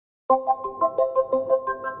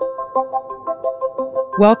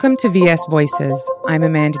Welcome to VS Voices. I'm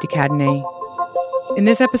Amanda de Cadenet. In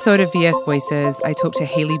this episode of VS Voices, I talk to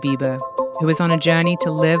Hailey Bieber, who is on a journey to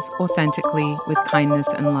live authentically with kindness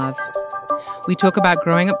and love. We talk about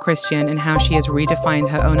growing up Christian and how she has redefined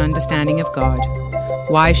her own understanding of God,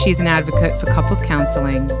 why she's an advocate for couples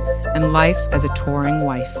counseling, and life as a touring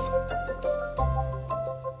wife.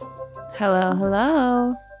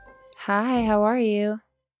 Hello. Hi, how are you?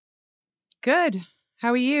 Good. How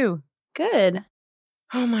are you? Good.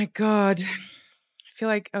 Oh my God. I feel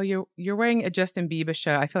like, you're wearing a Justin Bieber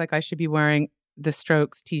shirt. I feel like I should be wearing the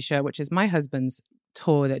Strokes t-shirt, which is my husband's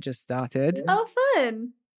tour that just started. Oh,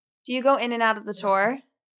 fun. Do you go in and out of the tour?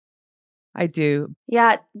 I do.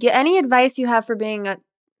 Yeah. Get any advice you have for being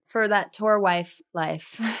for that tour wife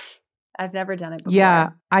life? I've never done it before. Yeah,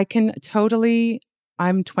 I can totally.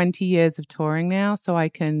 I'm 20 years of touring now, so I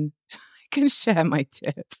can share my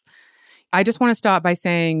tips. I just want to start by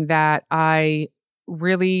saying that I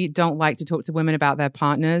really don't like to talk to women about their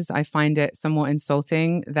partners. I find it somewhat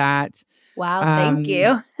insulting that. Wow, thank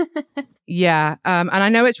you. Yeah. And I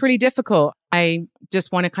know it's really difficult. I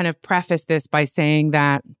just want to kind of preface this by saying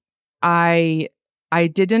that I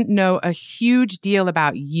didn't know a huge deal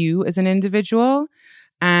about you as an individual,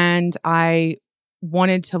 and I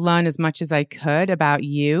wanted to learn as much as I could about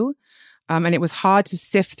you. And it was hard to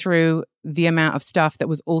sift through the amount of stuff that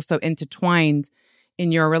was also intertwined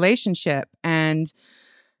in your relationship. And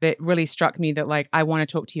it really struck me that, like, I want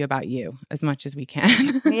to talk to you about you as much as we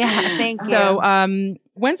can. Yeah, thank you. So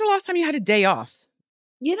when's the last time you had a day off?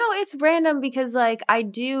 You know, it's random because, like, I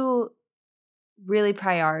do really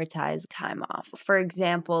prioritize time off. For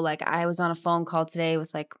example, like, I was on a phone call today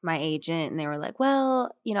with, like, my agent, and they were like,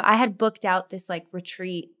 well, you know, I had booked out this, like,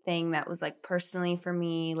 retreat thing that was, like, personally for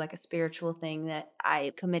me, like a spiritual thing that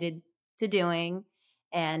I committed to doing.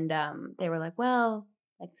 And they were like, well,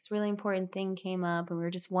 like, this really important thing came up, and we were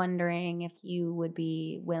just wondering if you would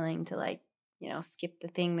be willing to, like, you know, skip the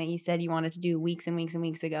thing that you said you wanted to do weeks and weeks and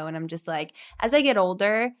weeks ago. And I'm just like, as I get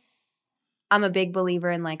older, I'm a big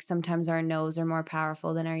believer in, like, sometimes our no's are more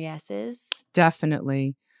powerful than our yeses.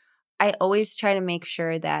 Definitely. I always try to make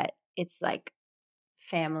sure that it's, like,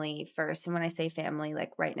 family first. And when I say family,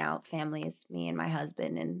 like, right now, family is me and my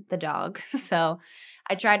husband and the dog. So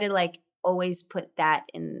I try to, like, always put that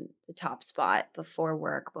in the top spot before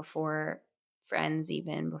work, before friends,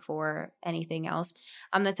 even before anything else.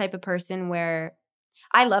 I'm the type of person where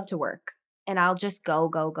I love to work, and I'll just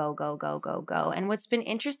go. And what's been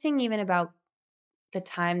interesting even about the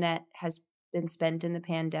time that has been spent in the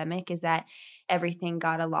pandemic is that everything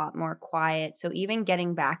got a lot more quiet. So even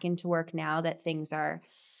getting back into work now that things are,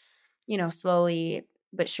 you know, slowly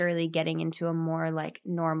but surely getting into a more, like,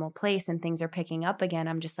 normal place and things are picking up again,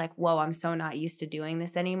 I'm just like, whoa, I'm so not used to doing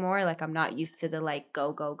this anymore. Like, I'm not used to the, like,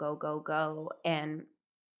 go. And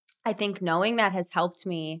I think knowing that has helped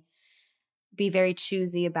me be very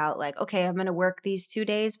choosy about, like, okay, I'm going to work these 2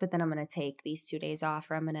 days, but then I'm going to take these 2 days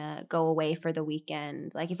off, or I'm going to go away for the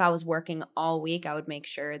weekend. Like, if I was working all week, I would make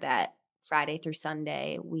sure that Friday through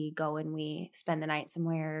Sunday we go and we spend the night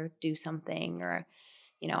somewhere, do something, or,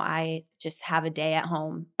 you know, I just have a day at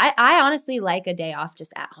home. I honestly like a day off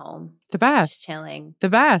just at home. The best. Just chilling. The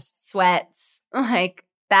best. Sweats. Like,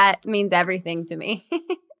 that means everything to me.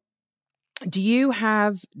 Do you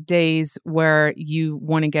have days where you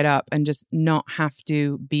want to get up and just not have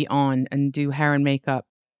to be on and do hair and makeup?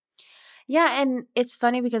 Yeah, and it's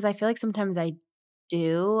funny because I feel like sometimes I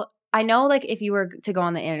do. I know, like, if you were to go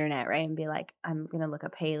on the internet, right, and be like, I'm going to look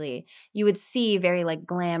up Hailey, you would see very, like,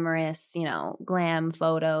 glamorous, you know, glam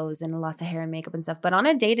photos and lots of hair and makeup and stuff. But on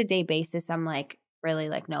a day-to-day basis, I'm, like, really,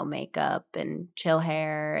 like, no makeup and chill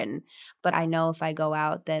hair. But I know if I go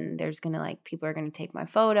out, then there's going to, like, people are going to take my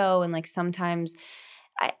photo. And, like, sometimes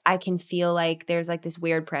I can feel like there's, like, this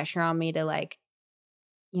weird pressure on me to, like,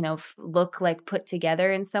 you know, look, like, put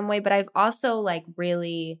together in some way. But I've also, like,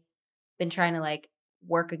 really been trying to, like,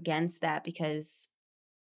 work against that because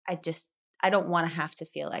I don't want to have to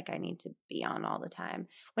feel like I need to be on all the time.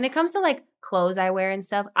 When it comes to, like, clothes I wear and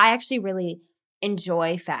stuff, I actually really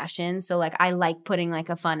enjoy fashion. So, like, I like putting, like,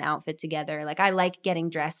 a fun outfit together. Like, I like getting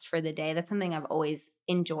dressed for the day. That's something I've always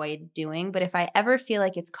enjoyed doing. But if I ever feel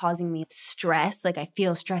like it's causing me stress, like, I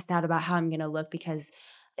feel stressed out about how I'm going to look because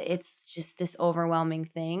it's just this overwhelming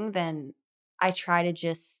thing, then I try to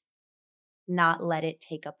just not let it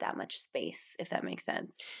take up that much space, if that makes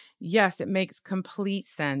sense. Yes, it makes complete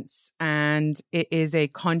sense. And it is a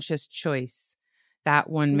conscious choice that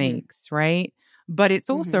one makes, right? But it's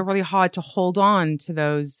also really hard to hold on to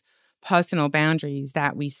those personal boundaries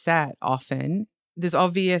that we set often there's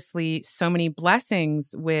obviously so many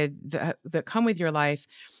blessings that come with your life,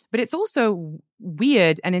 but it's also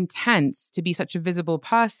weird and intense to be such a visible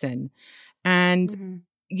person. And, Mm-hmm.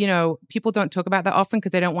 People don't talk about that often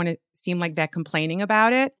because they don't want to seem like they're complaining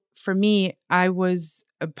about it. For me, I was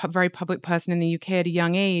a very public person in the UK at a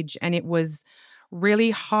young age, and it was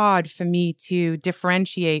really hard for me to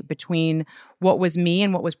differentiate between what was me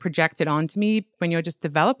and what was projected onto me when you're just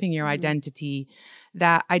developing your identity.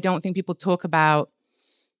 That I don't think people talk about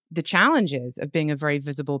the challenges of being a very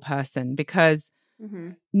visible person, because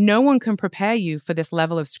no one can prepare you for this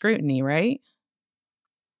level of scrutiny, right?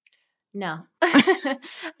 No,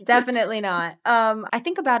 definitely not. I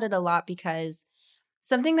think about it a lot because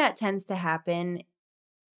something that tends to happen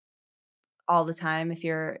all the time if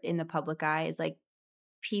you're in the public eye is like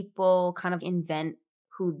people kind of invent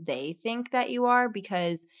who they think that you are,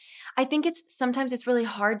 because I think sometimes it's really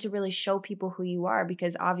hard to really show people who you are,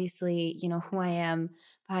 because obviously, who I am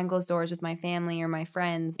behind closed doors with my family or my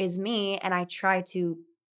friends is me, and I try to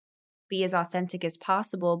be as authentic as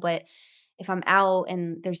possible. But if I'm out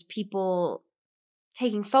and there's people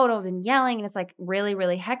taking photos and yelling and it's like really,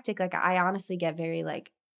 really hectic, like I honestly get very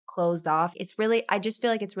like closed off. I just feel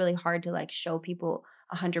like it's really hard to like show people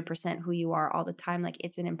 100% who you are all the time. Like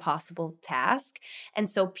it's an impossible task. And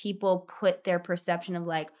so people put their perception of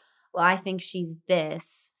like, well, I think she's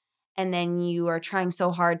this. And then you are trying so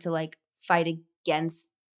hard to like fight against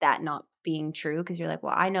that not being true, because you're like,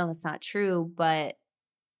 well, I know that's not true, but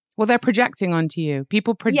well, they're projecting onto you.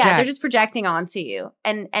 People project. yeah, they're just projecting onto you.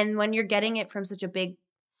 And when you're getting it from such a big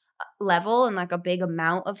level and like a big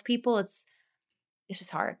amount of people, it's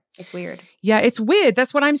just hard. It's weird. Yeah, it's weird.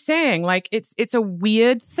 That's what I'm saying. Like it's a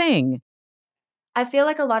weird thing. I feel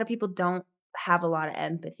like a lot of people don't have a lot of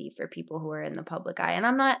empathy for people who are in the public eye. And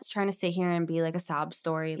I'm not trying to sit here and be like a sob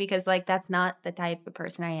story, because like that's not the type of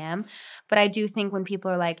person I am. But I do think when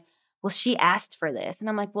people are like, well, she asked for this. And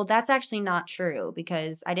I'm like, well, that's actually not true,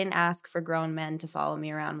 because I didn't ask for grown men to follow me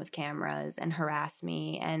around with cameras and harass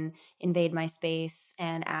me and invade my space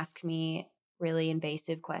and ask me really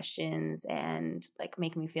invasive questions and like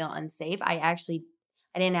make me feel unsafe. I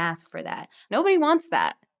didn't ask for that. Nobody wants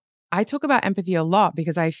that. I talk about empathy a lot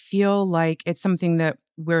because I feel like it's something that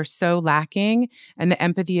we're so lacking, and the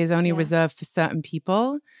empathy is only reserved for certain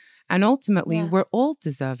people. And ultimately, we're all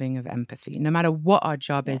deserving of empathy, no matter what our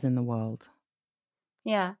job is in the world.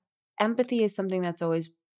 Yeah. Empathy is something that's always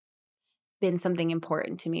been something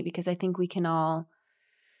important to me, because I think we can all,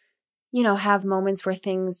 have moments where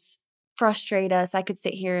things frustrate us. I could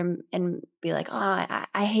sit here and be like, oh,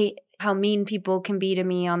 I hate how mean people can be to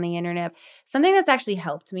me on the internet. Something that's actually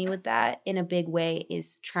helped me with that in a big way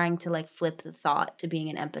is trying to like flip the thought to being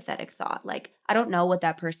an empathetic thought. Like, I don't know what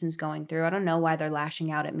that person's going through. I don't know why they're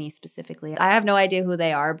lashing out at me specifically. I have no idea who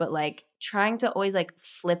they are, but like trying to always like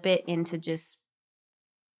flip it into just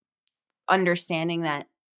understanding that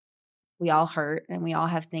we all hurt and we all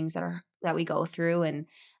have things that we go through, and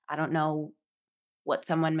I don't know what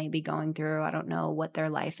someone may be going through. I don't know what their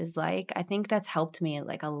life is like. I think that's helped me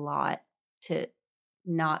like a lot to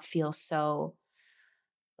not feel so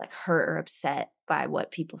like hurt or upset by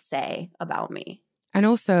what people say about me. And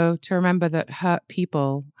also to remember that hurt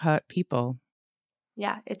people hurt people.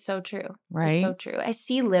 Yeah, it's so true. Right? It's so true. I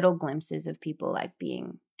see little glimpses of people like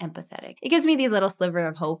being empathetic. It gives me these little slivers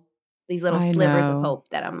of hope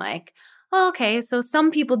that I'm like, oh, okay, so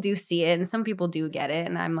some people do see it and some people do get it.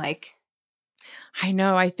 And I'm like, I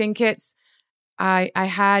know. I think I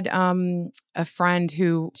had a friend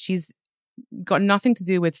who she's got nothing to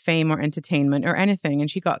do with fame or entertainment or anything.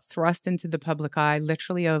 And she got thrust into the public eye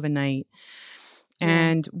literally overnight.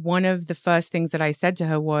 And one of the first things that I said to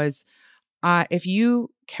her was, if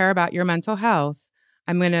you care about your mental health,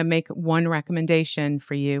 I'm going to make one recommendation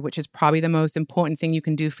for you, which is probably the most important thing you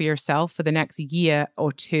can do for yourself for the next year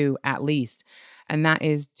or two at least. And that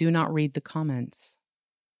is, do not read the comments.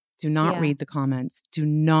 Do not read the comments. Do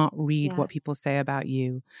not read what people say about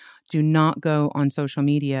you. Do not go on social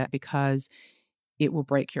media, because it will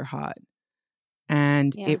break your heart.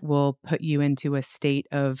 And it will put you into a state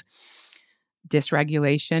of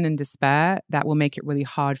dysregulation and despair that will make it really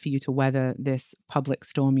hard for you to weather this public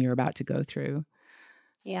storm you're about to go through.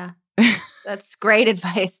 Yeah. That's great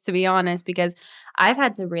advice, to be honest, because I've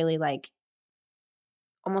had to really like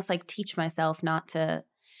almost like teach myself not to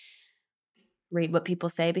read what people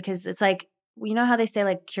say, because it's like, you know how they say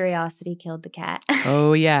like curiosity killed the cat?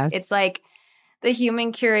 Oh, yes. It's like the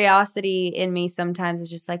human curiosity in me sometimes is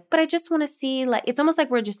just like, but I just want to see, like, it's almost like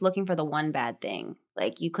we're just looking for the one bad thing.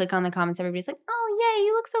 Like you click on the comments, everybody's like, oh, yeah,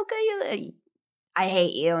 you look so good. I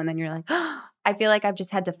hate you. And then you're like, oh, I feel like I've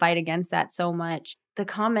just had to fight against that so much. The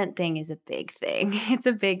comment thing is a big thing. It's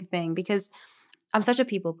a big thing because I'm such a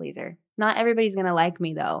people pleaser. Not everybody's going to like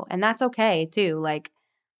me though. And that's okay too. Like,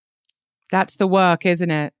 that's the work,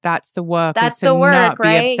 isn't it? That's the work, is that's to the work, not be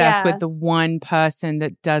right? obsessed Yeah. with the one person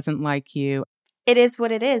that doesn't like you. It is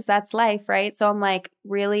what it is. That's life, right? So I'm like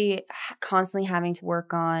really constantly having to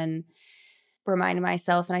work on reminding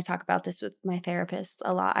myself, and I talk about this with my therapist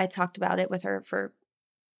a lot. I talked about it with her for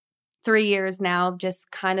 3 years now,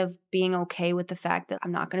 just kind of being okay with the fact that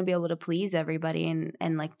I'm not going to be able to please everybody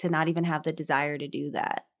and like to not even have the desire to do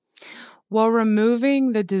that. Well,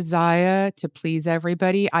 removing the desire to please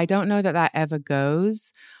everybody, I don't know that that ever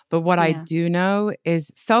goes. But what I do know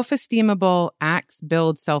is self-esteemable acts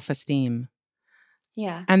build self-esteem.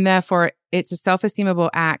 Yeah. And therefore, it's a self-esteemable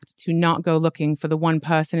act to not go looking for the one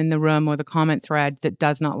person in the room or the comment thread that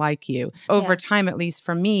does not like you. Over time, at least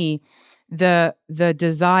for me, the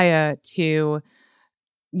desire to,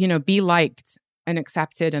 be liked and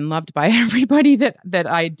accepted and loved by everybody that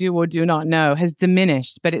I do or do not know has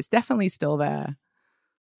diminished, but it's definitely still there.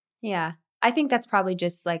 Yeah. I think that's probably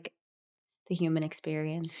just like the human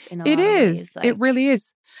experience in a lot of ways. It is. It really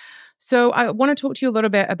is. So I want to talk to you a little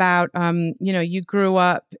bit about, you grew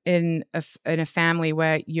up in a family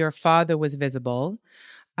where your father was visible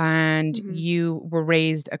and you were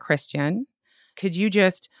raised a Christian. Could you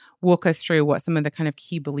just walk us through what some of the kind of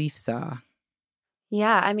key beliefs are?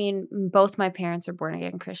 Yeah, I mean, both my parents are born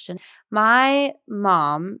again Christian. My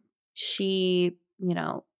mom, she,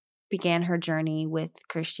 began her journey with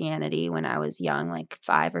Christianity when I was young, like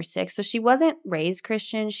 5 or 6. So she wasn't raised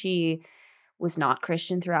Christian. She was not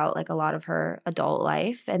Christian throughout like a lot of her adult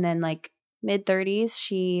life. And then like mid-30s,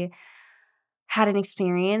 she had an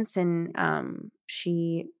experience and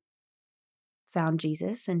she found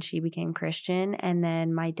Jesus and she became Christian. And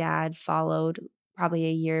then my dad followed probably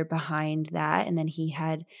a year behind that. And then he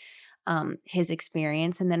had his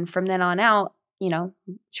experience. And then from then on out,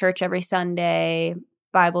 church every Sunday,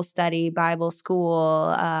 Bible study, Bible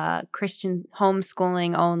school, Christian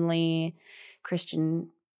homeschooling only, Christian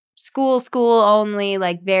school only,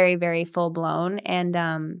 like very, very full blown. And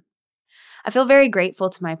I feel very grateful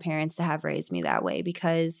to my parents to have raised me that way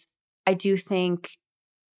because I do think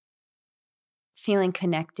feeling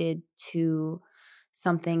connected to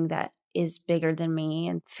something that is bigger than me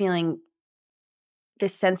and feeling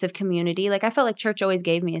this sense of community. Like I felt like church always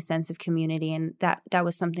gave me a sense of community, and that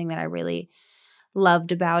was something that I really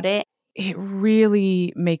loved about it. It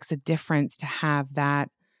really makes a difference to have that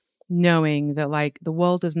knowing that like the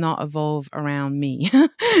world does not evolve around me,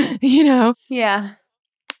 Yeah.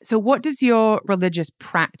 So what does your religious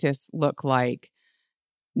practice look like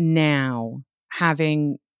now,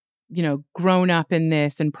 having, grown up in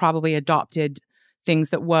this and probably adopted things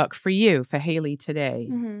that work for you, for Haley today?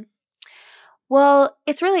 Mm-hmm. Well,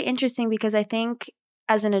 it's really interesting because I think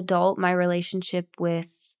as an adult, my relationship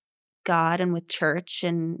with God and with church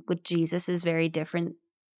and with Jesus is very different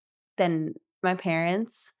than my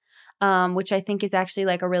parents, which I think is actually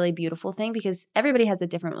like a really beautiful thing because everybody has a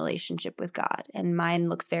different relationship with God and mine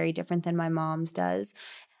looks very different than my mom's does.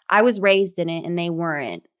 I was raised in it and they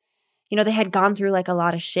weren't. They had gone through like a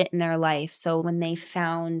lot of shit in their life. So when they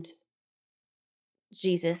found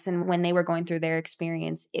Jesus and when they were going through their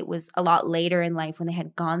experience, it was a lot later in life when they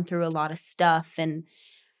had gone through a lot of stuff. And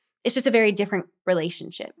it's just a very different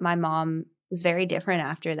relationship. My mom was very different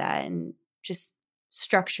after that and just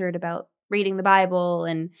structured about reading the Bible.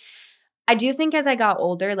 And I do think as I got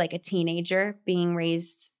older, like a teenager being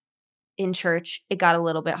raised in church, it got a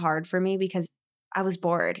little bit hard for me because I was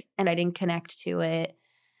bored and I didn't connect to it.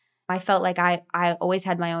 I felt like I always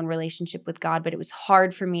had my own relationship with God, but it was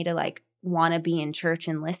hard for me to like want to be in church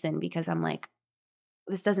and listen because I'm like,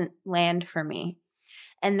 this doesn't land for me.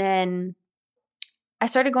 And then I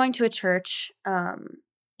started going to a church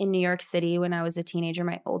in New York City when I was a teenager.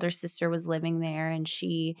 My older sister was living there and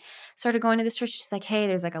she started going to this church. She's like, hey,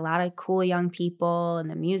 there's like a lot of cool young people and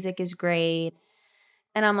the music is great.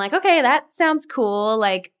 And I'm like, okay, that sounds cool.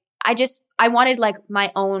 Like, I wanted like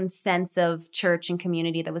my own sense of church and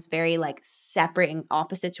community that was very like separate and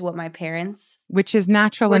opposite to what my parents Which is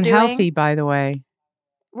natural and doing. Healthy, by the way.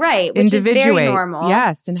 Right, which is very normal.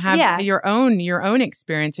 Yes, and have your own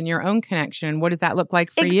experience and your own connection. What does that look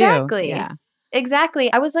like for you? Yeah.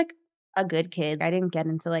 Exactly. I was like a good kid. I didn't get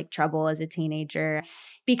into like trouble as a teenager.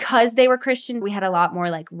 Because they were Christian, we had a lot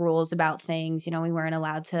more like rules about things. We weren't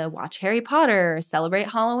allowed to watch Harry Potter or celebrate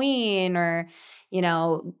Halloween or,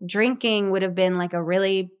 drinking would have been like a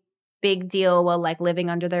really big deal while like living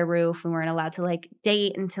under their roof. We weren't allowed to like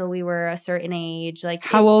date until we were a certain age. Like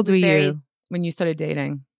how old were you when you started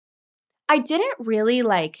dating? I didn't really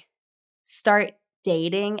like start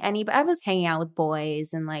dating anybody. I was hanging out with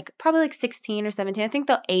boys and like probably like 16 or 17. I think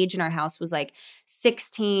the age in our house was like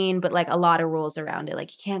 16, but like a lot of rules around it.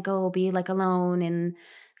 Like you can't go be like alone in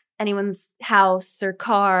anyone's house or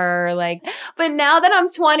car. Like, but now that I'm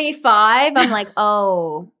 25, I'm like,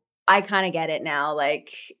 oh, I kind of get it now.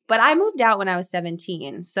 Like, but I moved out when I was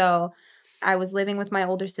 17. So I was living with my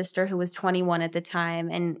older sister who was 21 at the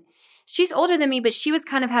time. And she's older than me, but she was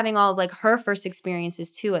kind of having all of like her first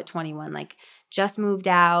experiences too at 21. Like just moved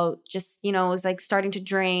out, just, was like starting to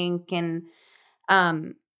drink. And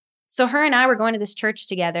so her and I were going to this church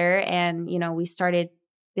together and, we started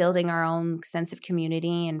building our own sense of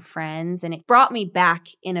community and friends. And it brought me back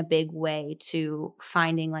in a big way to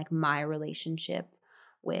finding like my relationship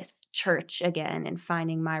with church again and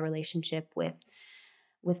finding my relationship with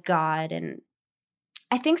God. And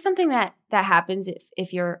I think something that happens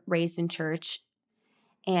if you're raised in church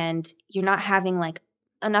and you're not having like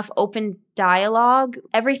enough open dialogue,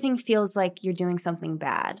 everything feels like you're doing something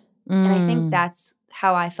bad. And I think that's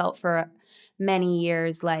how I felt for many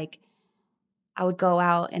years. Like I would go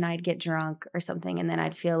out and I'd get drunk or something, and then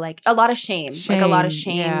I'd feel like a lot of shame. Like a lot of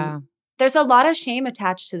shame. Yeah. There's a lot of shame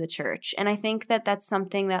attached to the church. And I think that that's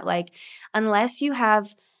something that like, unless you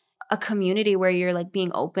have a community where you're like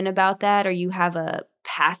being open about that, or you have a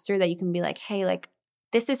pastor that you can be like, hey, like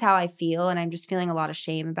this is how I feel and I'm just feeling a lot of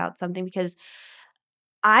shame about something, because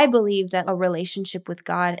I believe that a relationship with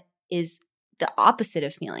God is the opposite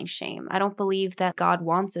of feeling shame. I don't believe that God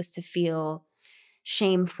wants us to feel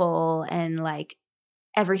shameful and like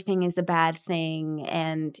everything is a bad thing.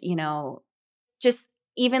 And, just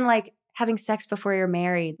even like having sex before you're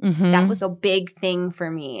married, that was a big thing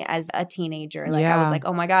for me as a teenager. Like I was like,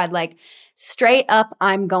 oh my God, like straight up,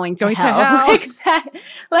 I'm going to hell.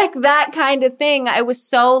 Like that kind of thing. It was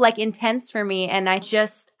so like intense for me. And I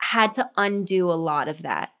just had to undo a lot of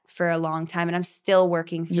that for a long time. And I'm still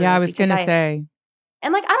working through it. Yeah, I was going to say.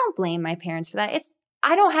 And like, I don't blame my parents for that.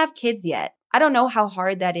 I don't have kids yet. I don't know how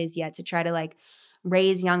hard that is yet to try to like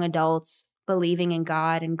raise young adults believing in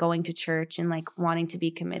God and going to church and like wanting to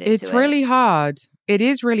be committed to it. It's really hard. It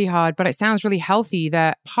is really hard, but it sounds really healthy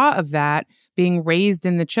that part of that being raised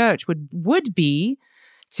in the church would be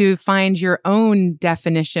to find your own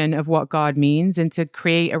definition of what God means and to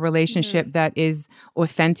create a relationship that is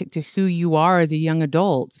authentic to who you are as a young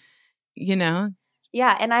adult,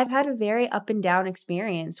 Yeah, and I've had a very up and down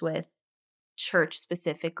experience with church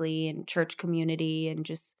specifically and church community and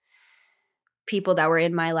just people that were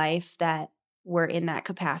in my life that were in that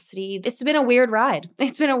capacity. It's been a weird ride.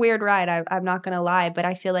 I'm not going to lie, but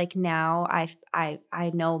I feel like now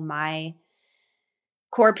I know my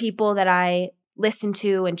core people that I listen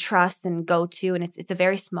to and trust and go to, and it's a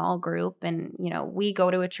very small group. And we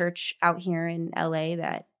go to a church out here in LA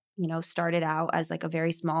that started out as like a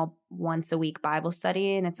very small once a week Bible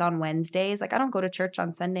study, and it's on Wednesdays. Like I don't go to church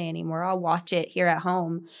on Sunday anymore. I'll watch it here at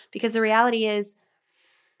home, because the reality is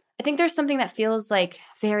I think there's something that feels like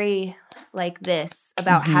very like this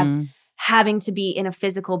about having to be in a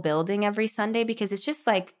physical building every Sunday, because it's just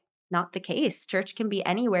like not the case. Church can be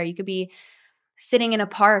anywhere. You could be sitting in a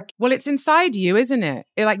park. Well, it's inside you, isn't it?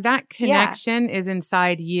 Like that connection is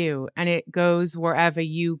inside you and it goes wherever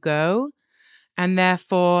you go. And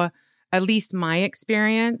therefore, at least my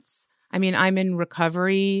experience, I mean, I'm in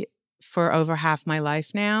recovery for over half my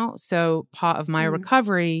life now. So part of my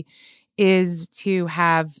recovery is to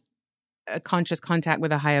have a conscious contact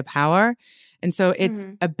with a higher power. And so it's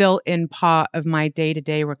a built-in part of my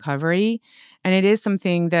day-to-day recovery. And it is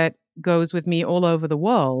something that goes with me all over the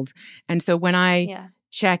world. And so when I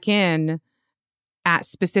check in at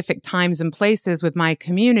specific times and places with my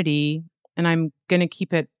community, and I'm going to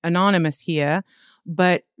keep it anonymous here,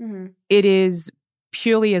 but it is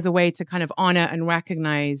purely as a way to kind of honor and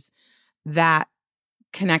recognize that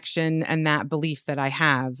connection and that belief that I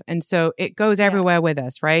have. And so it goes everywhere with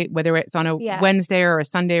us, right? Whether it's on a Wednesday or a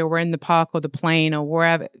Sunday, or we're in the park or the plane or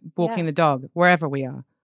wherever, walking the dog, wherever we are.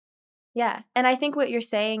 Yeah. And I think what you're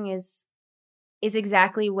saying is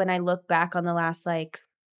exactly when I look back on the last, like,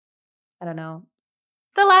 I don't know,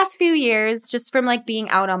 the last few years, just from like being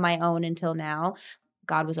out on my own until now,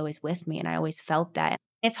 God was always with me and I always felt that.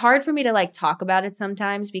 It's hard for me to like talk about it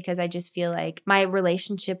sometimes because I just feel like my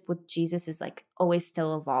relationship with Jesus is like always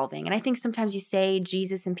still evolving. And I think sometimes you say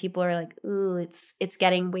Jesus and people are like, ooh, it's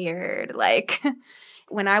getting weird. Like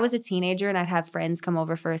when I was a teenager and I'd have friends come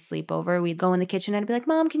over for a sleepover, we'd go in the kitchen and I'd be like,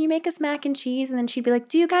 Mom, can you make us mac and cheese? And then she'd be like,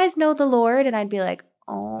 do you guys know the Lord? And I'd be like,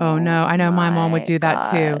 Oh no, I know my mom would do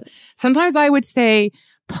that too. God. Sometimes I would say,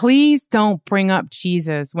 please don't bring up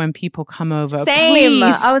Jesus when people come over. Same.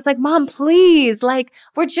 Please. I was like, Mom, please. Like,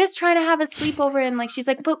 we're just trying to have a sleepover. And like, she's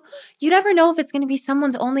like, but you never know if it's going to be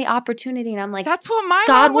someone's only opportunity. And I'm like, That's what my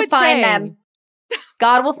God mom will would find say. them.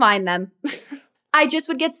 God will find them. I just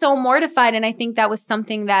would get so mortified. And I think that was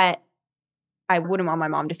something that I wouldn't want my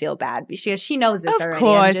mom to feel bad. She knows this already. Of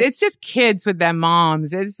course. It's just kids with their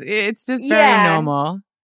moms. It's just very normal.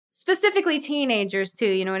 Specifically teenagers too.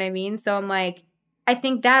 You know what I mean? So I'm like, I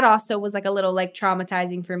think that also was like a little like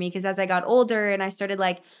traumatizing for me because as I got older and I started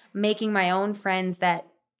like making my own friends that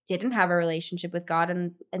didn't have a relationship with God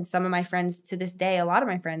and some of my friends to this day, a lot of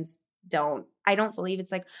my friends don't. I don't believe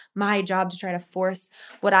it's like my job to try to force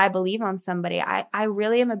what I believe on somebody. I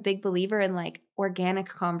really am a big believer in like organic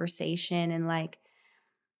conversation and like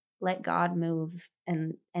let God move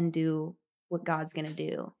and do what God's going to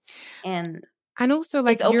do. And also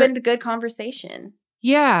like it's open to good conversation.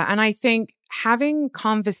 Yeah. And I think having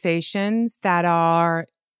conversations that are,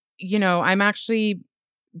 I'm actually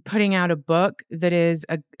putting out a book that is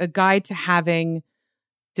a guide to having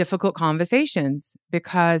difficult conversations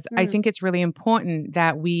because I think it's really important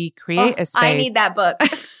that we create a space. I need that book.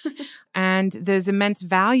 And there's immense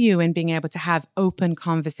value in being able to have open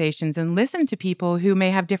conversations and listen to people who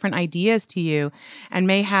may have different ideas to you and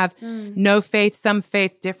may have no faith, some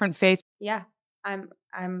faith, different faith. Yeah.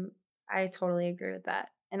 I totally agree with that.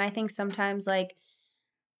 And I think sometimes like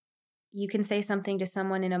you can say something to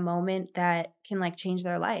someone in a moment that can like change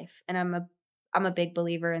their life. And I'm a big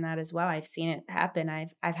believer in that as well. I've seen it happen.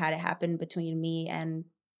 I've had it happen between me and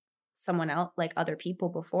someone else, like other people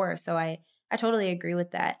before. So I totally agree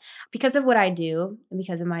with that. Because of what I do and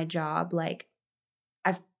because of my job, like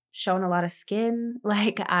I've shown a lot of skin.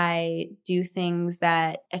 Like I do things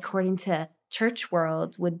that according to church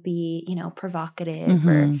world would be, provocative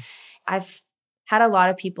or I've had a lot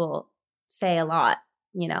of people say a lot,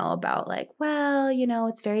 about like, well,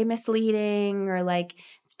 it's very misleading or like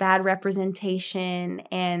it's bad representation.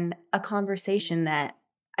 And a conversation that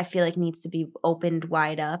I feel like needs to be opened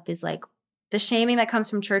wide up is like the shaming that comes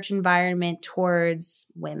from church environment towards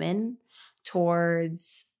women,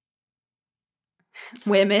 towards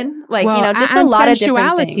women, like, just a lot of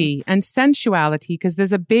different things. And sensuality, because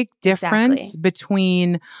there's a big difference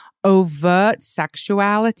between overt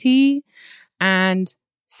sexuality and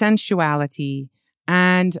sensuality.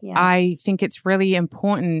 And I think it's really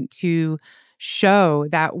important to show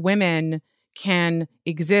that women can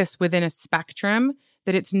exist within a spectrum,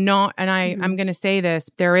 that it's not, and I'm going to say this,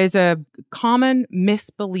 there is a common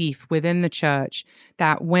misbelief within the church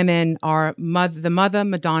that women are the mother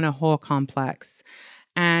Madonna whore complex.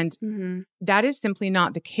 And that is simply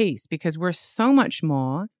not the case because we're so much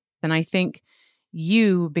more. And I think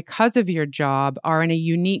you, because of your job, are in a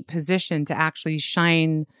unique position to actually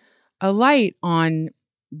shine a light on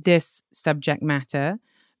this subject matter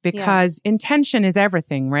because intention is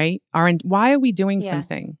everything, right? Why are we doing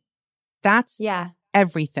something? That's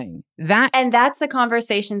everything. And that's the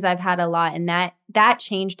conversations I've had a lot. And that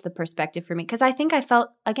changed the perspective for me. Because I think I felt,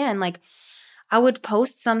 again, like I would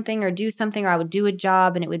post something or do something or I would do a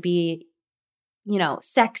job and it would be,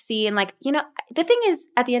 sexy. And like, the thing is,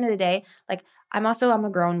 at the end of the day, like I'm a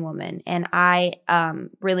grown woman and I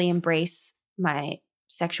really embrace my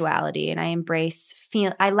sexuality and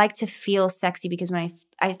I like to feel sexy because when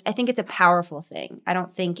I think it's a powerful thing. I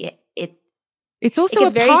don't think it's also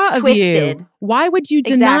a part of you. Why would you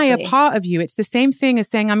deny a part of you? It's the same thing as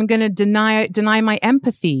saying, I'm going to deny my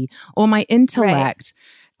empathy or my intellect.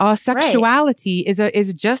 Right. Our sexuality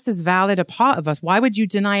is just as valid a part of us. Why would you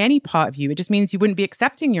deny any part of you? It just means you wouldn't be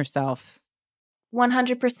accepting yourself.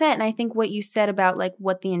 100%. And I think what you said about like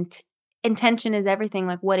what the intention is everything.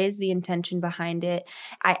 Like, what is the intention behind it?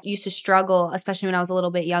 I used to struggle, especially when I was a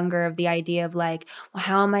little bit younger, of the idea of like, well,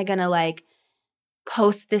 how am I going to like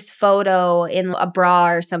post this photo in a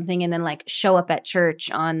bra or something and then like show up at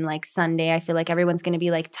church on like Sunday? I feel like everyone's going to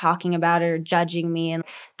be like talking about it or judging me. And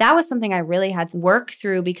that was something I really had to work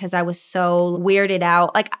through because I was so weirded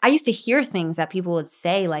out. Like I used to hear things that people would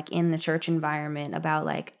say like in the church environment about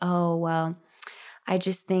like, oh, well, I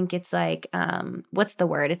just think it's like, what's the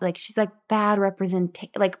word? It's like, she's like bad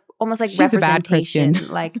representation, like almost like she's representation. A bad Christian.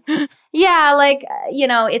 Like, yeah, like,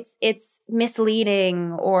 it's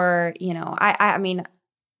misleading or, I mean,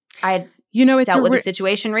 I dealt with a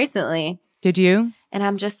situation recently. Did you? And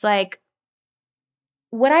I'm just like,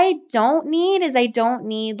 what I don't need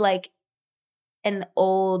like an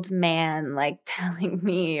old man like telling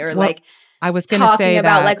me or like I was going to say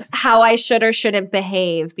about that. like how I should or shouldn't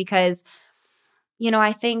behave because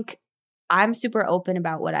I think I'm super open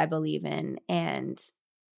about what I believe in. And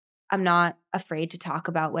I'm not afraid to talk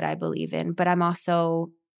about what I believe in, but I'm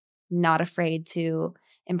also not afraid to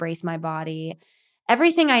embrace my body.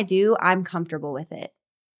 Everything I do, I'm comfortable with it.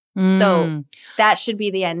 So that should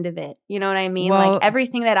be the end of it. You know what I mean? Well, like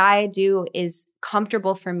everything that I do is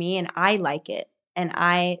comfortable for me and I like it and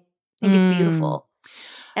I think it's beautiful.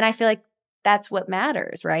 And I feel like that's what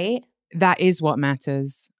matters, right? That is what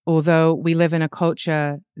matters. Although we live in a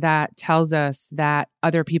culture that tells us that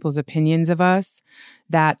other people's opinions of us,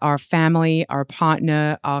 that our family, our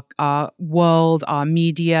partner, our world, our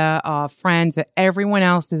media, our friends, that everyone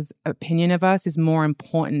else's opinion of us is more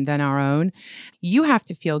important than our own. You have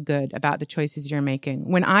to feel good about the choices you're making.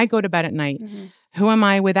 When I go to bed at night, who am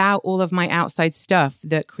I without all of my outside stuff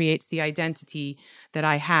that creates the identity that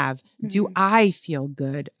I have? Do I feel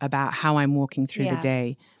good about how I'm walking through the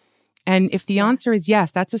day? And if the answer is yes,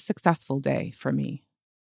 that's a successful day for me.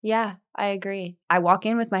 Yeah, I agree. I walk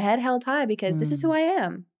in with my head held high because this is who I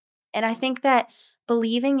am. And I think that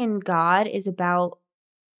believing in God is about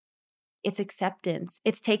its acceptance.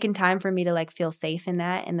 It's taken time for me to like feel safe in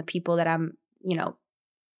that and the people that I'm, you know,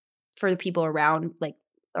 for the people around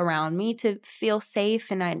me to feel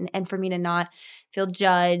safe and for me to not feel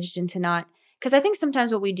judged and to not, because I think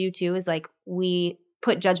sometimes what we do too is like we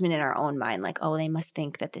put judgment in our own mind, like, oh, they must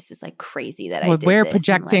think that this is like crazy that I did we're this.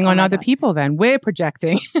 projecting like, on other people then. We're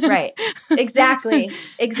projecting. Right. Exactly.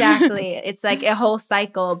 It's like a whole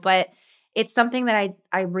cycle, but it's something that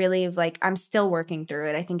I really like, I'm still working through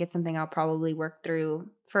it. I think it's something I'll probably work through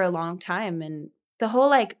for a long time. And the whole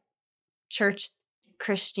like church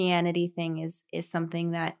Christianity thing is something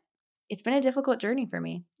that it's been a difficult journey for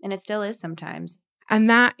me, and it still is sometimes. And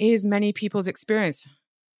that is many people's experience.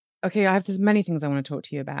 Okay, there's many things I want to talk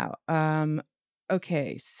to you about.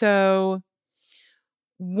 Okay, so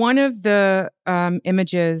one of the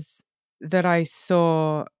images that I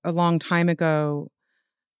saw a long time ago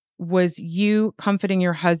was you comforting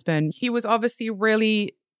your husband. He was obviously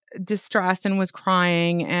really distressed and was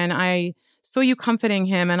crying, and I saw you comforting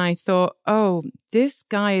him, and I thought, oh, this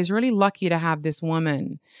guy is really lucky to have this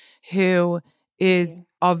woman who is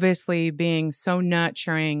obviously being so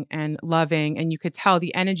nurturing and loving, and you could tell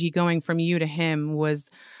the energy going from you to him was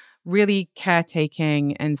really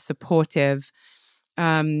caretaking and supportive,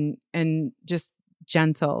 and just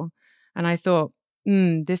gentle. And I thought,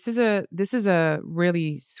 this is a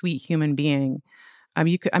really sweet human being.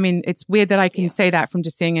 It's weird that I can say that from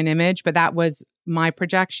just seeing an image, but that was my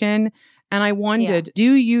projection. And I wondered,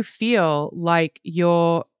 do you feel like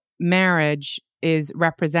your marriage is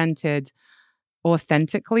represented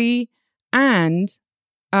authentically? And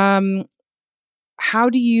how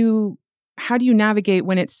do you navigate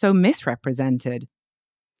when it's so misrepresented?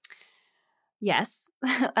 Yes,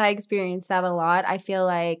 I experience that a lot. I feel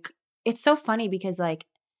like it's so funny because like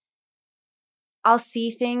I'll see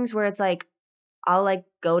things where it's like I'll like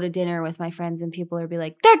go to dinner with my friends and people will be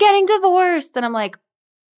like, they're getting divorced. And I'm like,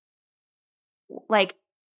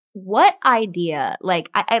 what idea? Like,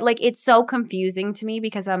 I like, it's so confusing to me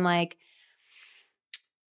because I'm like,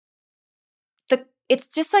 it's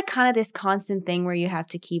just like kind of this constant thing where you have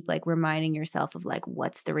to keep like reminding yourself of like,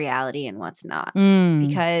 what's the reality and what's not.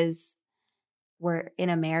 Because we're in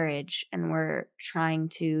a marriage and we're trying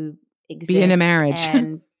to exist. Be in a marriage.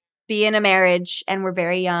 And be in a marriage and we're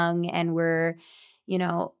very young and we're, you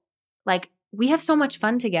know, like we have so much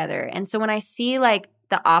fun together. And so when I see like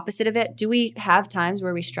the opposite of it, do we have times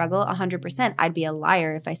where we struggle? 100%. I'd be a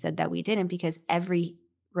liar if I said that we didn't, because every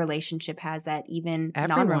relationship has that, even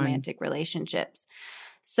non-romantic relationships.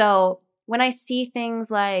 So when I see things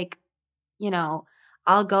like, you know,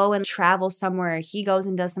 I'll go and travel somewhere, he goes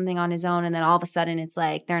and does something on his own, and then all of a sudden it's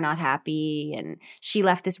like they're not happy and she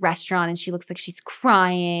left this restaurant and she looks like she's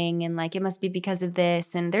crying and like it must be because of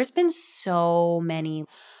this. And there's been so many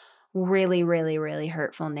really, really, really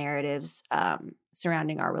hurtful narratives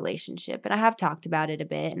surrounding our relationship. And I have talked about it a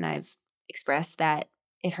bit and I've expressed that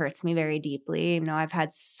it hurts me very deeply. You know, I've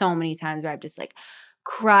had so many times where I've just like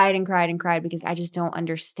cried and cried and cried because I just don't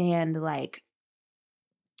understand like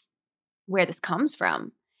where this comes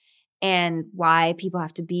from and why people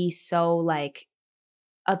have to be so like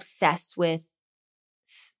obsessed with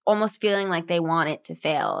almost feeling like they want it to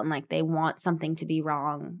fail and like they want something to be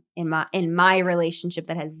wrong in my relationship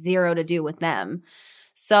that has zero to do with them.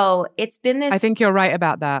 So it's been this. I think you're right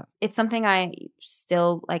about that. It's something I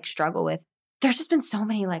still like struggle with. There's just been so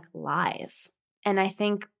many like lies. And I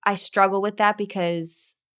think I struggle with that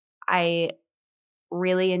because I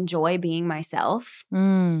really enjoy being myself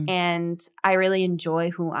and I really enjoy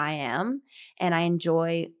who I am and I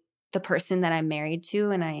enjoy the person that I'm married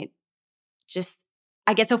to. And I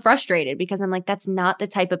get so frustrated because I'm like, that's not the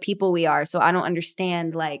type of people we are. So I don't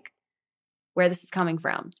understand like where this is coming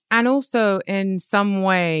from. And also in some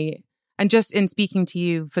way, and just in speaking to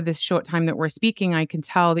you for this short time that we're speaking, I can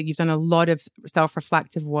tell that you've done a lot of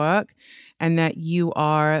self-reflective work and that you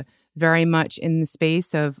are very much in the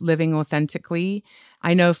space of living authentically.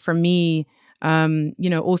 I know for me,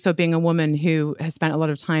 also being a woman who has spent a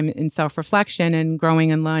lot of time in self-reflection and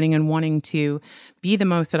growing and learning and wanting to be the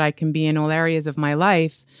most that I can be in all areas of my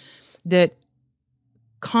life, that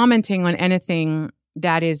commenting on anything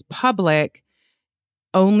that is public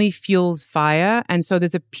only fuels fire. And so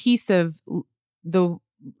there's a piece of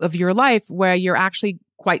your life where you're actually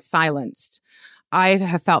quite silenced. I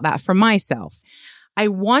have felt that for myself. I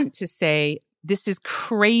want to say, this is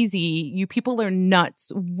crazy. You people are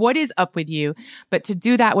nuts. What is up with you? But to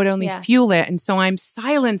do that would only fuel it. And so I'm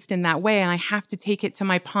silenced in that way. And I have to take it to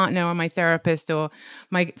my partner or my therapist or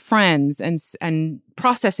my friends and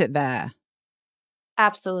process it there.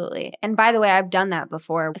 Absolutely. And by the way, I've done that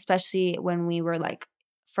before, especially when we were like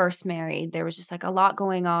first married. There was just like a lot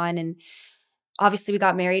going on. And obviously we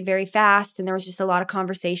got married very fast and there was just a lot of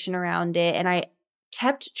conversation around it. And I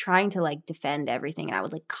kept trying to like defend everything. And I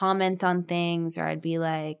would like comment on things, or I'd be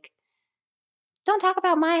like, don't talk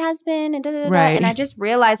about my husband and da-da-da-da. Right. And I just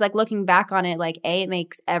realized, like, looking back on it, like, A, it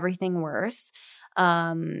makes everything worse.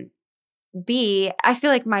 B, I feel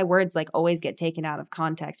like my words like always get taken out of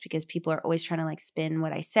context because people are always trying to like spin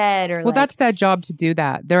what I said, or that's their job to do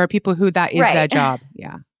that. There are people who that is their job.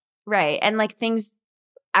 Yeah. Right. And like things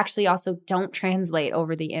actually also don't translate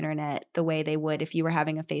over the internet the way they would if you were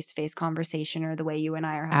having a face-to-face conversation, or the way you and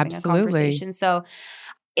I are having a conversation. So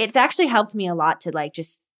it's actually helped me a lot to like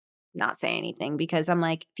just not say anything, because I'm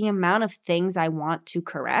like, the amount of things I want to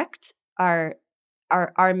correct are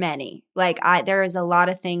many. Like there is a lot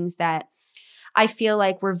of things that I feel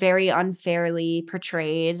like we're very unfairly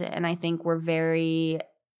portrayed, and I think we're very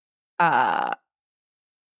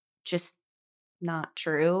just not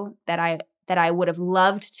true that I would have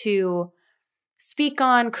loved to speak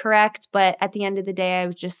on, correct, but at the end of the day I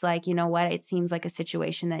was just like, you know what, it seems like a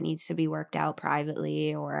situation that needs to be worked out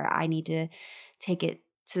privately, or I need to take it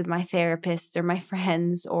to my therapist or my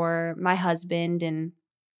friends or my husband and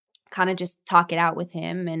kind of just talk it out with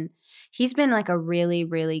him. And he's been like a really,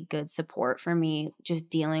 really good support for me just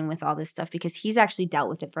dealing with all this stuff, because he's actually dealt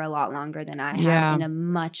with it for a lot longer than I have in a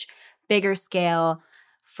much bigger scale.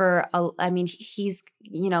 He's,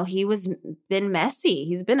 been messy.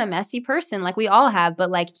 He's been a messy person like we all have, but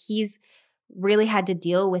like he's really had to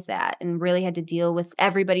deal with that, and really had to deal with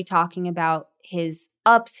everybody talking about his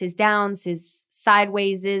ups, his downs, his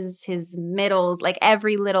sidewayses, his middles, like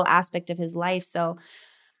every little aspect of his life. So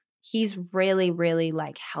he's really, really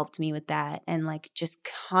like helped me with that, and like just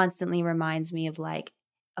constantly reminds me of like,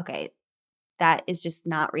 okay, that is just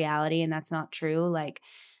not reality, and that's not true. Like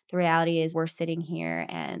the reality is we're sitting here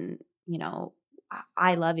and,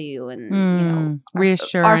 I love you, and,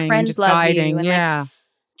 reassuring, our friends love guiding, you. And like,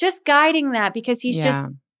 just guiding that, because he's just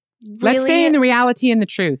really, let's stay in the reality and the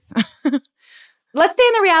truth. Let's stay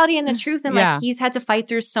in the reality and the truth. And like, he's had to fight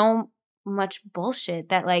through so much bullshit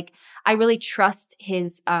that like, I really trust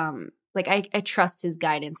his, I trust his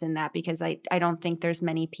guidance in that, because I don't think there's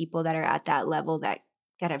many people that are at that level that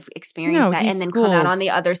have experienced that and then come out on the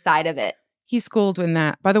other side of it. He's schooled in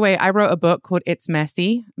that. By the way, I wrote a book called It's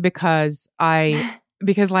Messy because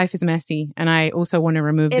life is messy. And I also want to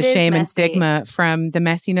remove the shame and stigma from the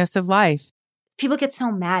messiness of life. People get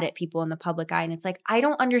so mad at people in the public eye, and it's like, I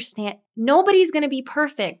don't understand. Nobody's going to be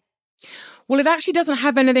perfect. Well, it actually doesn't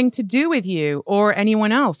have anything to do with you or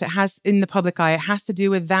anyone else. It has, in the public eye, it has to do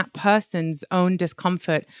with that person's own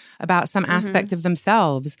discomfort about some aspect of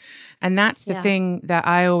themselves. And that's the thing that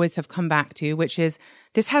I always have come back to, which is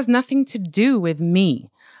this has nothing to do with me.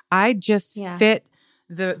 I just fit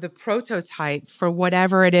the prototype for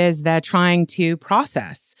whatever it is they're trying to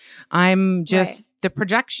process. I'm just the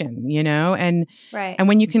projection, and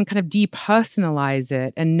when you can kind of depersonalize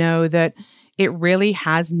it and know that it really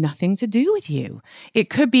has nothing to do with you.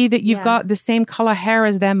 It could be that you've got the same color hair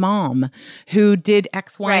as their mom who did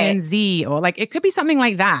X, Y, and Z, or like it could be something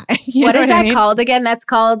like that. What is that called again? That's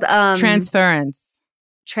called transference.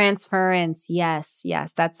 Transference. Yes.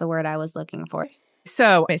 That's the word I was looking for.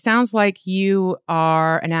 So it sounds like you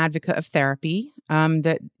are an advocate of therapy,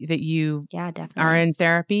 that you definitely are in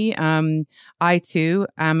therapy. I too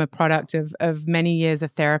am a product of many years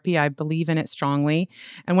of therapy. I believe in it strongly.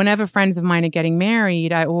 And whenever friends of mine are getting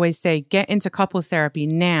married, I always say, get into couples therapy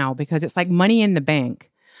now, because it's like money in the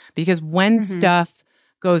bank. Because when stuff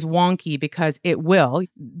goes wonky, because it will,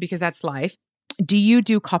 because that's life. Do you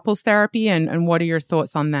do couples therapy, and what are your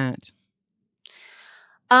thoughts on that?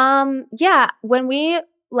 When we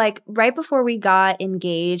like right before we got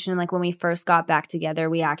engaged and like when we first got back together,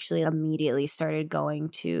 we actually immediately started going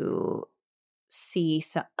to see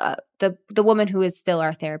the woman who is still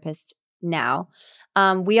our therapist now.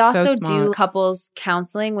 We So also do smart. couples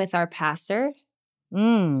counseling with our pastor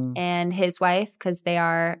and his wife because they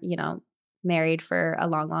are, you know, married for a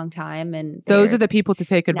long, long time, and Those are they're the people to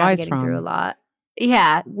take advice navigating through a from. lot.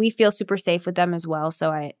 Yeah, we feel super safe with them as well.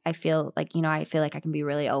 So I feel like, you know, I feel like I can be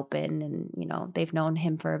really open, and, you know, they've known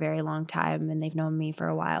him for a very long time and they've known me for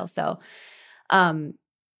a while. So um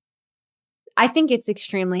I think it's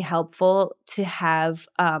extremely helpful to have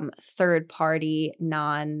third party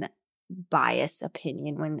non biased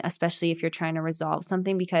opinion when, especially if you're trying to resolve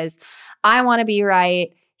something, because I want to be right,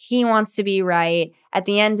 he wants to be right. At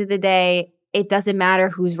the end of the day, it doesn't matter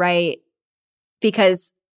who's right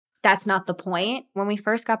because that's not the point. When we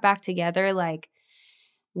first got back together, like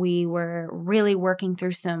we were really working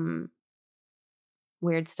through some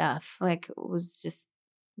weird stuff. Like it was just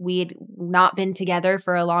we had not been together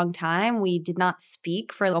for a long time. We did not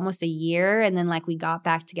speak for almost a year, and then like we got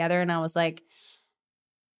back together and I was like,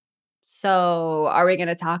 "So, are we going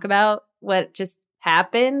to talk about what just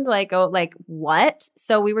happened? Like, oh, like what?"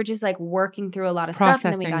 So we were just like working through a lot of stuff,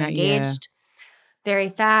 and then we Processing got that, yeah. engaged very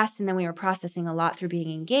fast, and then we were processing a lot through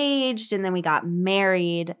being engaged, and then we got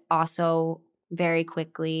married also very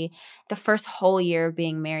quickly. The first whole year of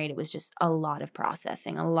being married, it was just a lot of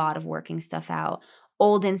processing, a lot of working stuff out,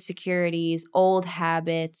 old insecurities, old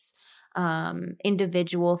habits,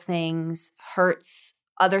 individual things, hurts,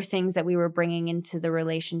 other things that we were bringing into the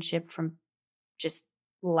relationship from just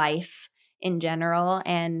life in general.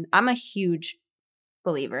 And I'm a huge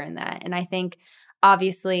believer in that. And I think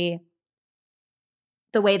obviously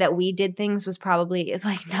the way that we did things was probably is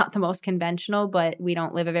like not the most conventional, but we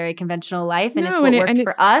don't live a very conventional life, and it's No, what and worked for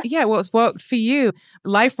it's us. what's worked for you.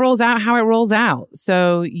 Life rolls out how it rolls out.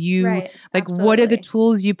 So you Right. like, what are the Absolutely.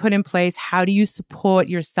 tools you put in place? How do you support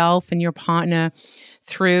yourself and your partner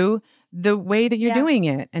through the way that you're Yeah. doing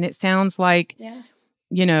it? And it sounds like, Yeah.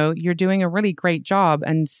 you know, you're doing a really great job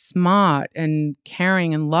and smart and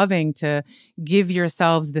caring and loving to give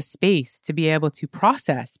yourselves the space to be able to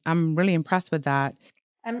process. I'm really impressed with that.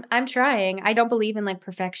 I'm trying. I don't believe in like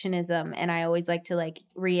perfectionism, and I always like to like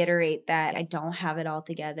reiterate that I don't have it all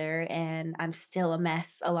together and I'm still a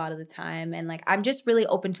mess a lot of the time, and like I'm just really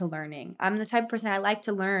open to learning. I'm the type of person I like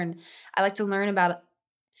to learn. I like to learn about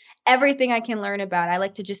everything I can learn about. I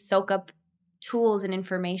like to just soak up tools and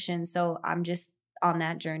information. So I'm just on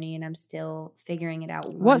that journey and I'm still figuring it out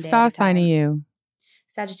one What day at star a sign are time. you?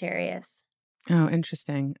 Sagittarius, Oh,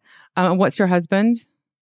 interesting. What's your husband?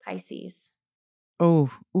 Pisces.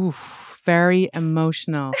 Oh, oof, very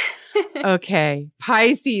emotional. Okay,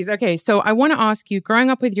 Pisces. Okay, so I want to ask you,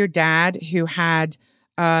 growing up with your dad who had,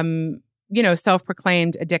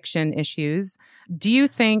 self-proclaimed addiction issues, do you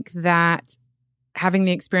think that having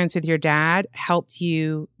the experience with your dad helped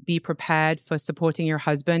you be prepared for supporting your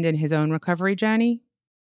husband in his own recovery journey?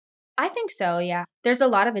 I think so, yeah. There's a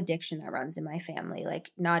lot of addiction that runs in my family, like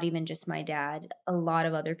not even just my dad. A lot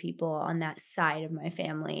of other people on that side of my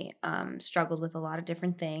family struggled with a lot of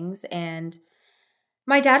different things. And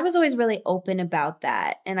my dad was always really open about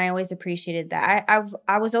that. And I always appreciated that.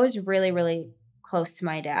 I was always really, really close to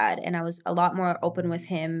my dad. And I was a lot more open with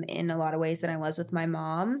him in a lot of ways than I was with my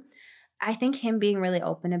mom. I think him being really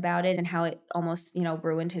open about it and how it almost, you know,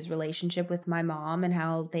 ruined his relationship with my mom and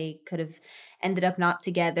how they could have ended up not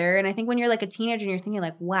together. And I think when you're like a teenager and you're thinking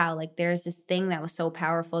like, wow, like there's this thing that was so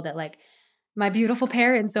powerful that like my beautiful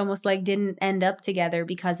parents almost like didn't end up together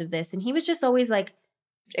because of this. And he was just always like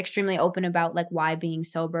extremely open about like why being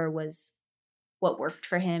sober was what worked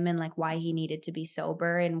for him and like why he needed to be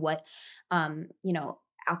sober and what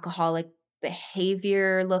alcoholic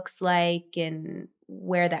behavior looks like and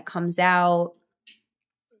where that comes out.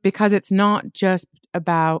 Because it's not just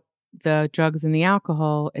about the drugs and the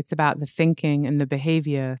alcohol, it's about the thinking and the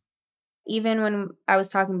behavior. Even when I was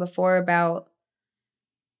talking before about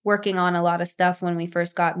working on a lot of stuff when we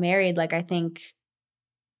first got married, like I think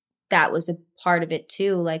that was a part of it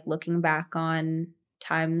too, like looking back on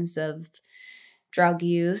times of drug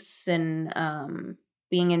use and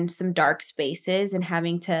being in some dark spaces and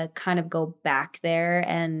having to kind of go back there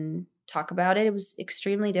and talk about it. It was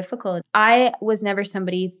extremely difficult. I was never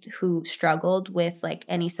somebody who struggled with like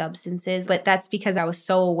any substances, but that's because I was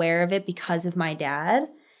so aware of it because of my dad.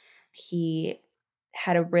 He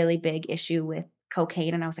had a really big issue with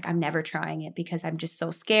cocaine, and I was like, I'm never trying it because I'm just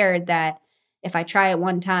so scared that if I try it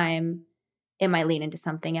one time, it might lead into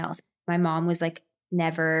something else. My mom was like,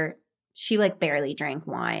 never, she like barely drank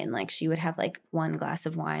wine. Like she would have like one glass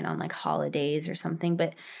of wine on like holidays or something,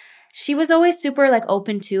 but She was always super like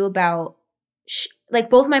open too about like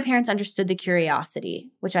both my parents understood the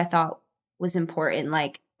curiosity, which I thought was important.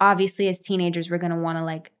 Like obviously as teenagers, we're going to want to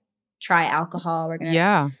like try alcohol. We're going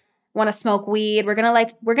to want to smoke weed. We're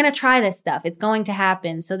going to try this stuff. It's going to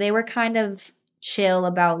happen. So they were kind of chill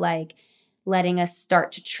about like letting us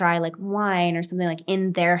start to try like wine or something like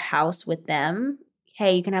in their house with them.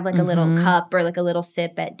 Hey, you can have like a little cup or like a little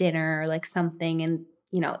sip at dinner or like something. And,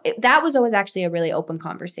 you know, that was always actually a really open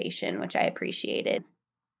conversation, which I appreciated.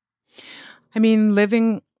 I mean,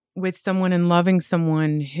 living with someone and loving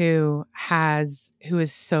someone who is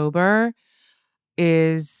sober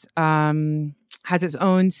has its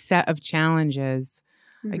own set of challenges.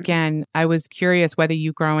 Mm-hmm. Again, I was curious whether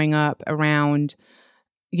you growing up around,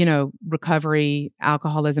 you know, recovery,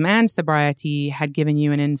 alcoholism, and sobriety had given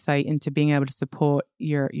you an insight into being able to support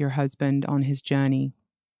your husband on his journey.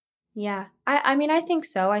 Yeah. I mean, I think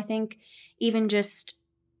so. I think even just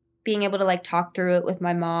being able to like talk through it with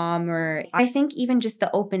my mom, or I think even just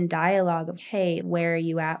the open dialogue of, hey, where are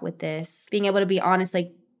you at with this? Being able to be honest,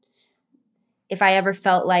 like if I ever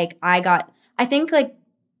felt like I think like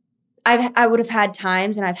I would have had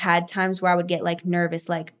times, and I've had times where I would get like nervous,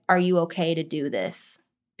 like, are you okay to do this?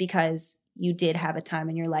 Because you did have a time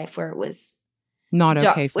in your life where it was not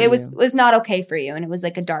okay for you. It was not okay for you, and it was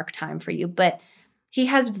like a dark time for you. But he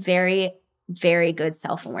has very, very good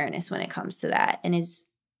self-awareness when it comes to that, and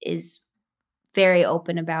is very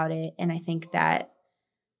open about it. And I think that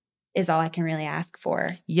is all I can really ask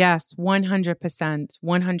for. Yes, 100%.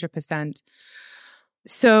 100%.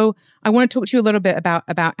 So I want to talk to you a little bit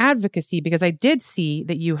about advocacy, because I did see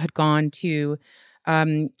that you had gone to,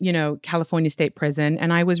 California State Prison,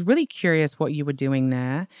 and I was really curious what you were doing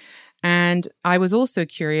there. And I was also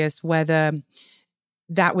curious whether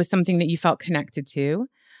that was something that you felt connected to,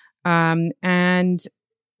 and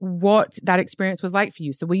what that experience was like for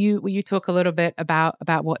you. So will you talk a little bit about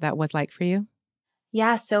what that was like for you?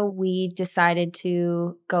 Yeah, so we decided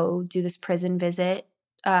to go do this prison visit.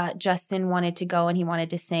 Justin wanted to go and he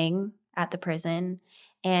wanted to sing at the prison.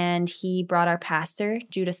 And he brought our pastor,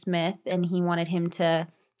 Judah Smith, and he wanted him to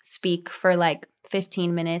speak for like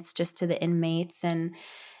 15 minutes just to the inmates. And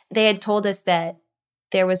they had told us that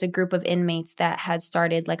there was a group of inmates that had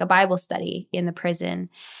started like a Bible study in the prison.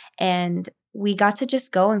 And we got to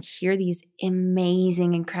just go and hear these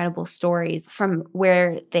amazing, incredible stories from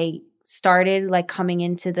where they started like coming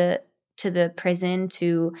into the prison,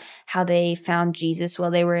 to how they found Jesus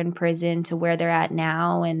while they were in prison, to where they're at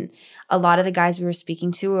now. And a lot of the guys we were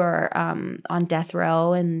speaking to are on death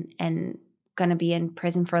row and going to be in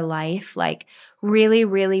prison for life. Like really,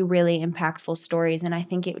 really, really impactful stories. And I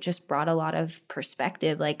think it just brought a lot of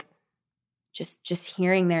perspective, like just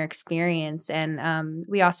hearing their experience. And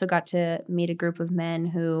we also got to meet a group of men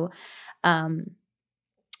who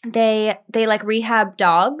they like rehab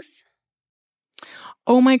dogs.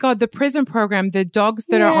 Oh my God, the prison program, the dogs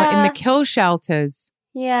that are in the kill shelters.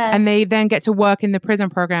 Yes. And they then get to work in the prison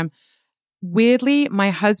program. Weirdly, my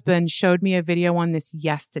husband showed me a video on this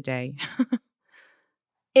yesterday.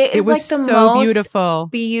 It was like the so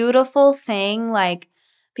most beautiful thing, like,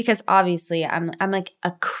 because obviously I'm like a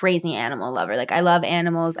crazy animal lover. Like I love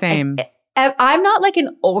animals. Same. I'm not like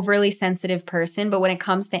an overly sensitive person, but when it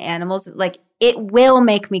comes to animals, like it will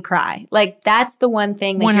make me cry. Like that's the one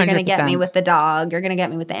thing that 100%. You're going to get me with the dog. You're going to get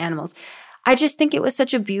me with the animals. I just think it was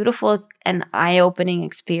such a beautiful and eye-opening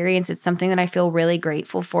experience. It's something that I feel really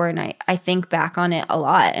grateful for. And I think back on it a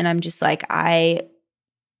lot. And I'm just like,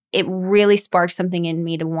 it really sparked something in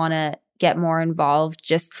me to want to get more involved.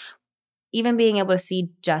 Just even being able to see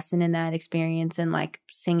Justin in that experience and like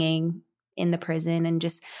singing in the prison and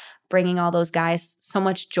just bringing all those guys so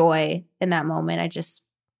much joy in that moment.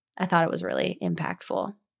 I thought it was really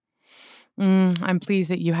impactful. I'm pleased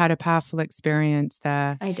that you had a powerful experience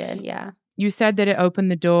there. I did, yeah. You said that it opened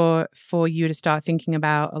the door for you to start thinking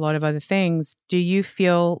about a lot of other things. Do you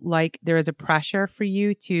feel like there is a pressure for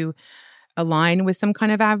you to align with some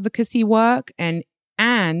kind of advocacy work? And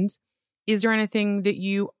is there anything that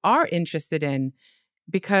you are interested in?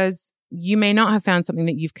 Because you may not have found something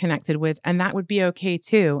that you've connected with, and that would be okay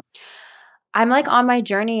too. I'm like on my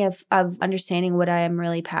journey of understanding what I am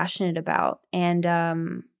really passionate about. And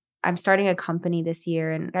I'm starting a company this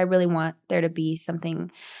year, and I really want there to be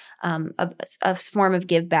something, a form of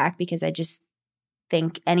give back, because I just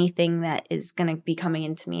think anything that is going to be coming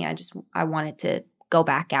into me, I want it to go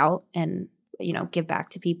back out and, give back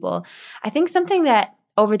to people. I think something that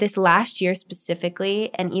over this last year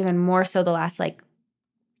specifically, and even more so the last like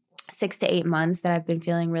 6 to 8 months, that I've been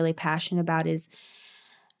feeling really passionate about is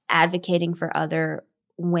advocating for other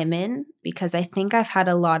women, because I think I've had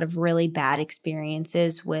a lot of really bad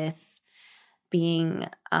experiences with being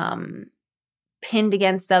pinned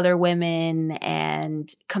against other women,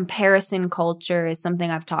 and comparison culture is something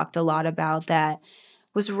I've talked a lot about that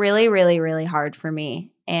was really, really, really hard for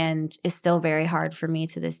me, and is still very hard for me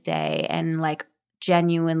to this day, and like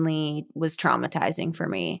genuinely was traumatizing for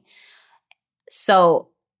me. So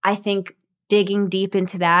I think digging deep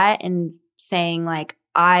into that and saying like,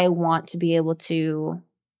 I want to be able to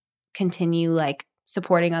continue like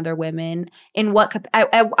supporting other women in what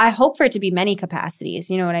I hope for it to be many capacities,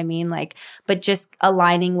 you know what I mean? Like, but just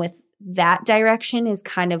aligning with that direction is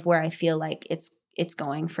kind of where I feel like it's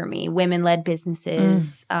going for me. Women-led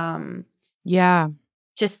businesses, yeah,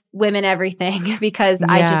 just women everything, because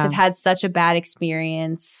I just have had such a bad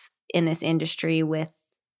experience in this industry with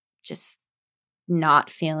just not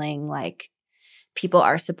feeling like people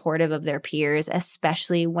are supportive of their peers,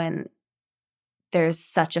 especially when there's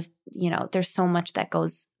such a, there's so much that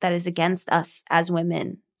is against us as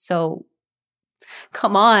women. So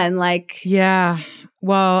come on, like. Yeah.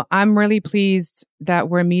 Well, I'm really pleased that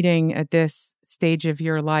we're meeting at this stage of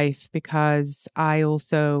your life, because I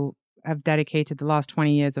also have dedicated the last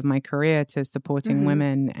 20 years of my career to supporting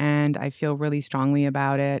women, and I feel really strongly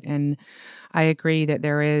about it. And I agree that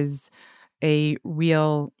there is a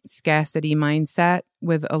real scarcity mindset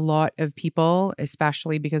with a lot of people,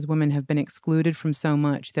 especially because women have been excluded from so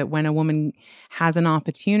much, that when a woman has an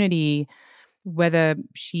opportunity, whether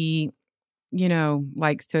she,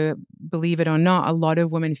 likes to believe it or not, a lot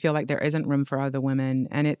of women feel like there isn't room for other women.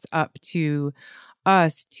 And it's up to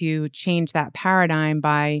us to change that paradigm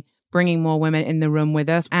by bringing more women in the room with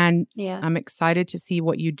us. And I'm excited to see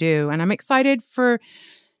what you do. And I'm excited for,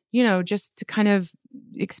 just to kind of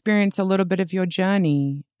experience a little bit of your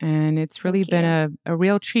journey. And it's really been a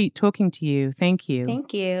real treat talking to you. Thank you.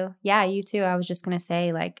 Thank you. Yeah, you too. I was just going to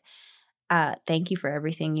say, like, thank you for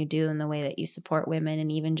everything you do and the way that you support women,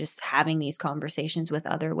 and even just having these conversations with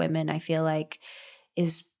other women, I feel like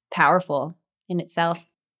is powerful in itself.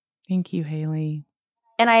 Thank you, Haley.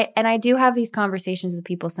 And I do have these conversations with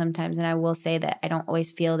people sometimes, and I will say that I don't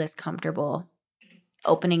always feel this comfortable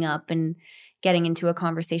opening up and getting into a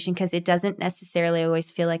conversation, because it doesn't necessarily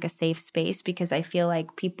always feel like a safe space, because I feel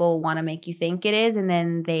like people want to make you think it is, and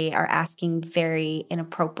then they are asking very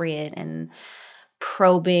inappropriate and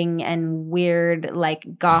probing and weird,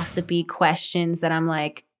 like gossipy questions that I'm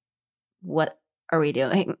like, what are we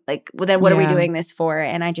doing? Like, well, then what are we doing this for?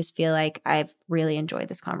 And I just feel like I've really enjoyed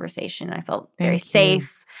this conversation. I felt very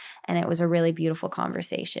safe, and it was a really beautiful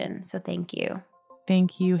conversation. So thank you.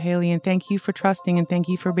 Thank you, Haley, and thank you for trusting, and thank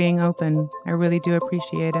you for being open. I really do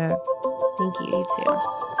appreciate it. Thank you, you too.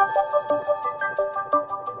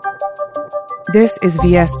 This is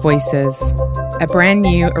VS Voices, a brand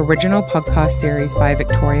new original podcast series by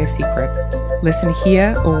Victoria's Secret. Listen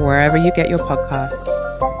here or wherever you get your podcasts.